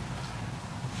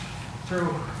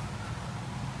through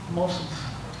most of the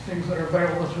things that are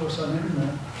available to us on the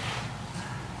internet.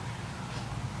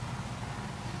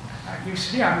 You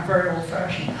see, I'm very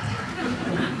old-fashioned.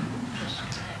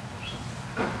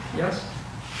 Yes?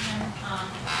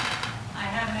 I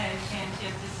haven't had a chance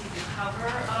yet to see the cover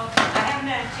of. I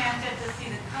haven't had a chance yet to see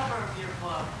the cover of your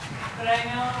book, but I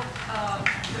know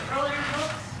the earlier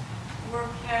books were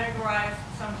categorized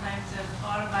sometimes as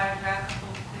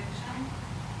autobiographical fiction,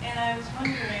 and I was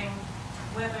wondering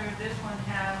whether this one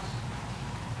has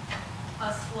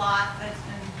a slot that's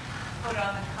been put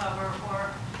on the cover,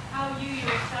 or how you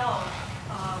yourself,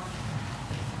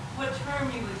 what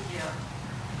term you would give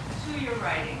to your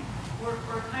writing.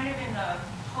 We're kind of in the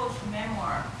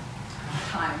post-memoir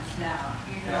times now,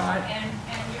 you know, Yeah,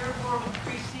 and your work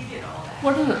preceded all that.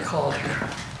 What is it called here?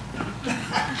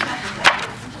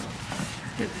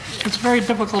 It's very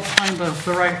difficult to find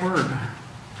the right word.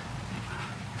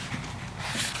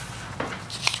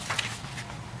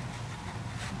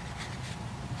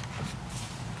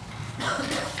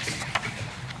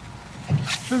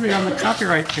 Should be on the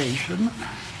copyright page, shouldn't it?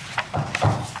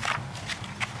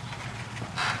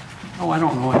 Oh, I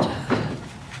don't know what.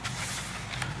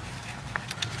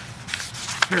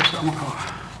 Here's some.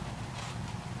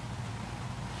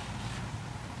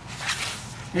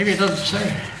 Maybe it doesn't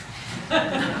say.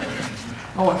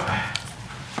 Oh,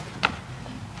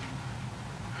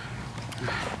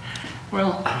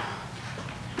 well,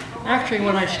 actually,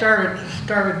 when I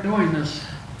started doing this,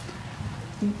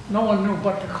 no one knew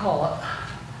what to call it,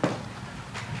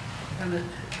 and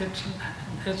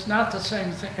it's not the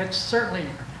same thing. It's certainly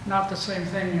not the same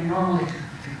thing you normally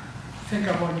think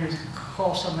of when you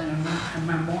call something a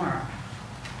memoir.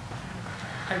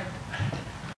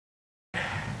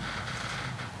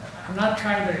 I'm not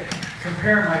trying to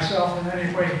compare myself in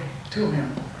any way to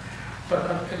him,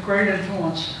 but a great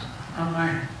influence on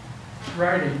my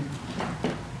writing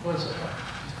was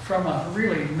from a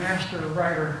really master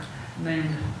writer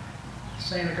named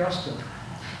St. Augustine.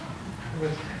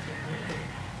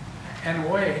 In a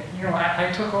way, you know,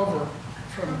 I took over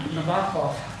from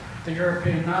Nabokov the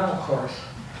European novel course,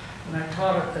 and I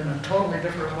taught it in a totally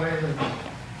different way than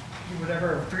he would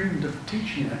ever have dreamed of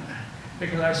teaching it,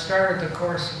 because I started the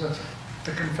course with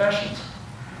the Confessions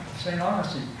of St.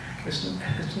 Augustine.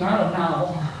 It's not a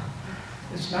novel.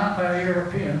 It's not by a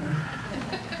European.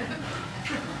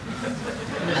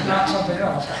 And it's not something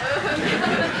else.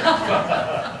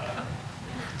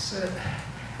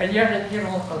 And yet, you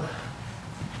know,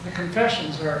 the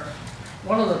Confessions are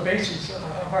one of the bases of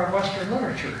our Western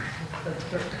literature.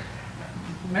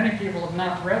 Many people have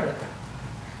not read it,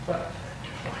 but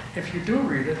if you do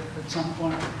read it at some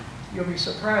point, you'll be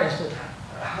surprised at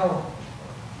how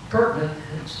pertinent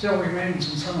it still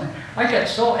remains in some way. I get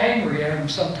so angry at him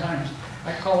sometimes.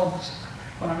 I call him,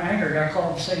 when I'm angry, I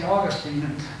call him St. Augustine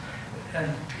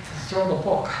and throw the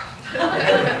book.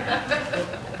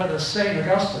 but as St.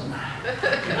 Augustine,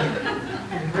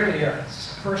 he's really a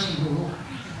person who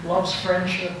loves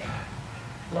friendship,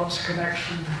 loves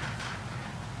connection,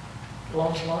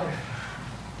 loves life.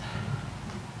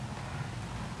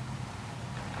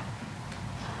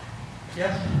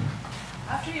 Yes?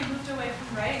 After you moved away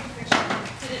from writing fiction,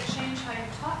 did it change how you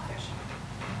taught fiction?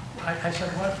 I said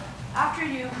what? After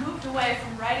you moved away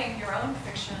from writing your own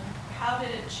fiction, how did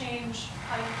it change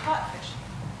how you taught fiction?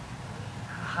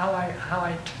 How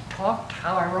I talked,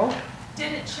 how I wrote?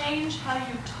 Did it change how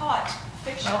you taught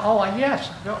fiction? Oh, yes,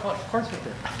 of course it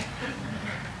did.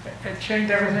 It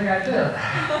changed everything I did.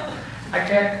 I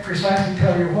can't precisely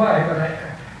tell you why, but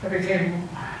I became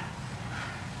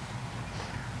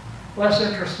less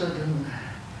interested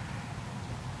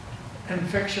in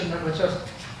fiction that was just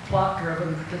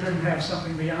plot-driven, that didn't have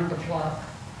something beyond the plot.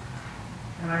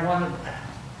 And I wanted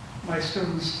my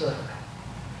students to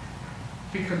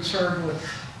be concerned with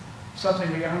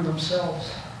something beyond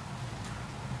themselves.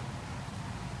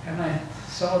 And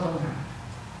some of them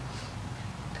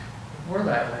were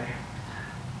that way.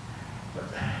 But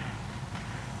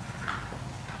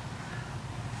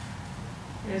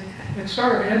it's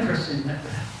sort of interesting that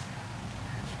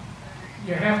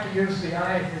you have to use the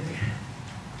eye to be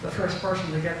the first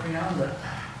person to get beyond it.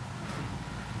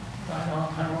 I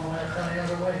don't know any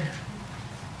other way.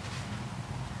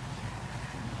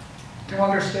 To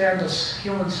understand this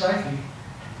human psyche,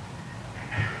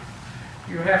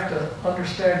 you have to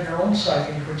understand your own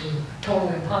psyche, which is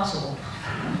totally impossible.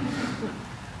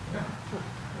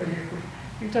 But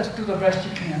you just do the best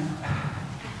you can.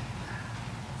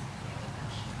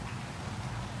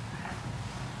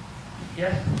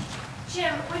 Yes?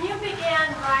 Jim, when you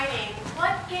began writing,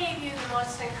 what gave you the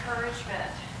most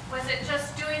encouragement? Was it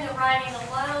just doing the writing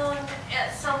alone,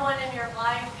 someone in your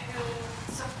life who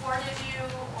supported you,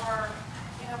 or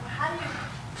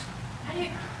how do you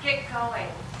get going?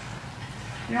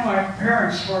 My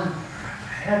parents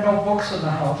had no books in the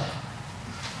house.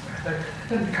 That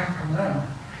didn't come from them.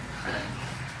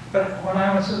 But when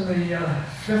I was in the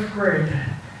 5th grade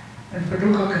in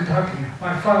Paducah, Kentucky,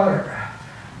 my father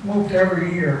moved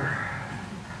every year.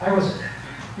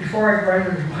 Before I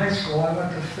graduated from high school, I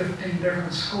went to 15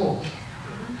 different schools,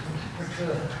 which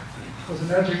was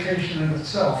an education in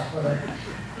itself, but it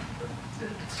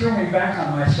threw me back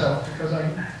on myself because I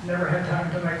never had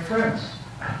time to make friends.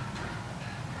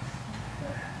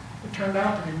 It turned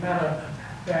out to be not a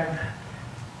bad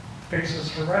basis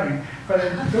for writing, but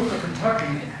in Paducah,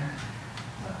 Kentucky,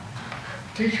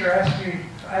 a teacher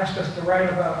asked us to write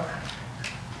about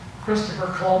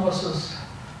Christopher Columbus's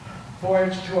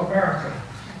voyage to America.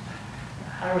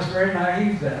 I was very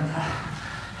naive then,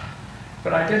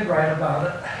 but I did write about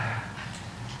it.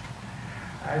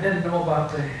 I didn't know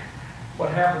about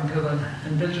what happened to the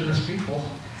indigenous people.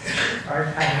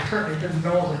 I certainly didn't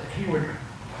know that he would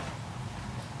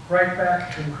write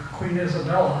back to Queen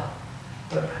Isabella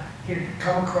that he'd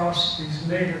come across these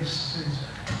natives, these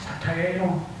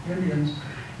Taino Indians.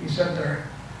 He said they're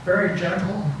very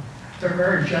gentle, they're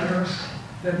very generous,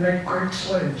 they make great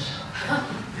slaves.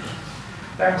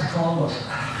 That was Columbus.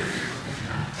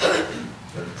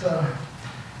 But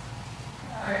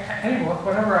anyway,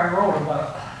 whatever I wrote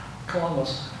about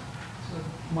Columbus,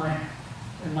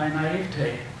 in my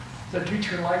naivete, the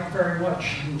teacher liked very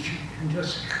much, and she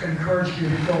just encouraged me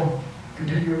to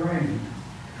continue writing.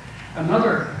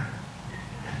 Another,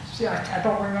 I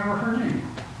don't remember her name.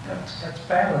 That's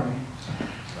bad of me,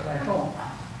 but I don't.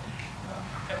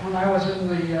 When I was in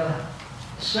the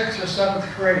 6th or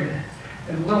 7th grade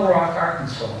in Little Rock,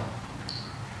 Arkansas,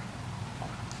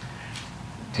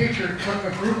 the teacher took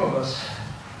a group of us.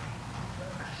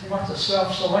 She must have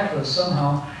self-selected us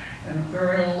somehow, and we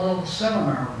were in a little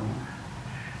seminar room.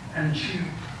 And she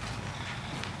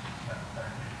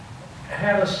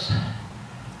had us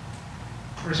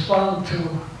respond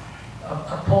to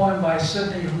a poem by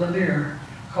Sidney Lanier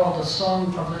called The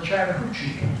Song of the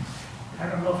Chattahoochee. I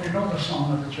don't know if you know the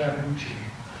Song of the Chattahoochee.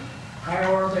 High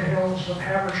o'er the hills of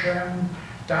Habersham,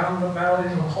 down the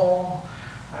valleys of Hall,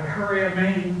 I'd hurry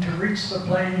amain to reach the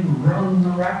plain, run the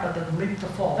rapid and leap the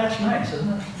fall. That's nice, isn't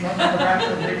it? Run the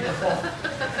rapid and leap the fall.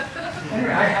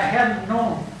 Anyway, I hadn't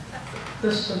known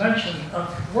this dimension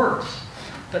of words,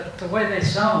 that the way they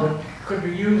sounded could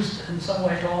be used in some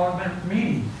way to augment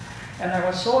meaning. And I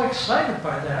was so excited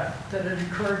by that it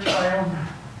encouraged my own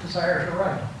desire to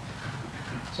write.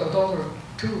 So those are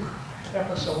 2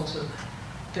 episodes that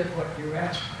did what you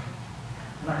asked for.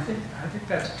 And I think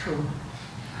that's true.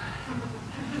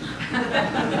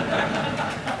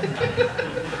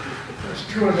 It's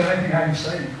true as anything I'm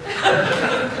saying.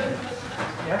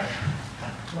 Yes?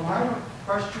 Well,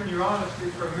 question your honesty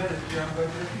for a minute, Jim, but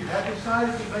if you had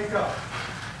decided to make up,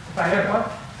 If I had what?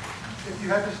 if you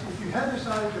had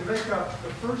decided to make up the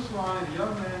first line a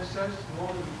young man says to the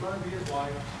woman who's going to be his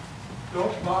wife,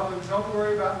 don't bother, don't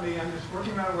worry about me, I'm just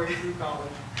working my way through college,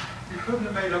 you couldn't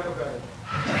have made up a better.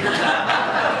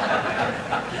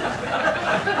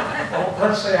 Well,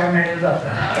 let's say I made it up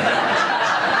then.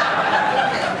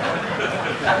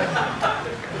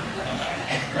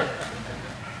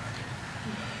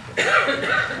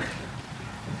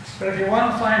 But if you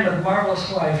want to find a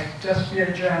marvelous wife, just be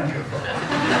a janitor for her.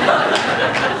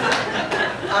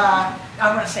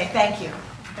 I want to say thank you.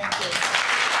 Thank you.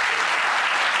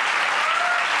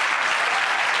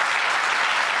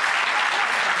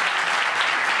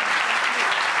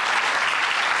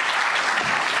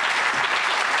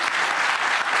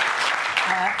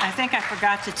 I think I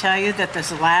forgot to tell you that the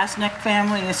Zalaznick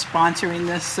family is sponsoring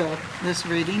this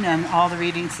reading and all the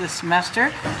readings this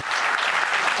semester.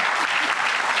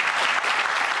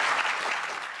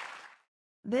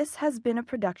 This has been a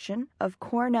production of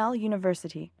Cornell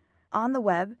University, on the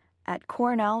web at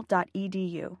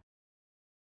cornell.edu.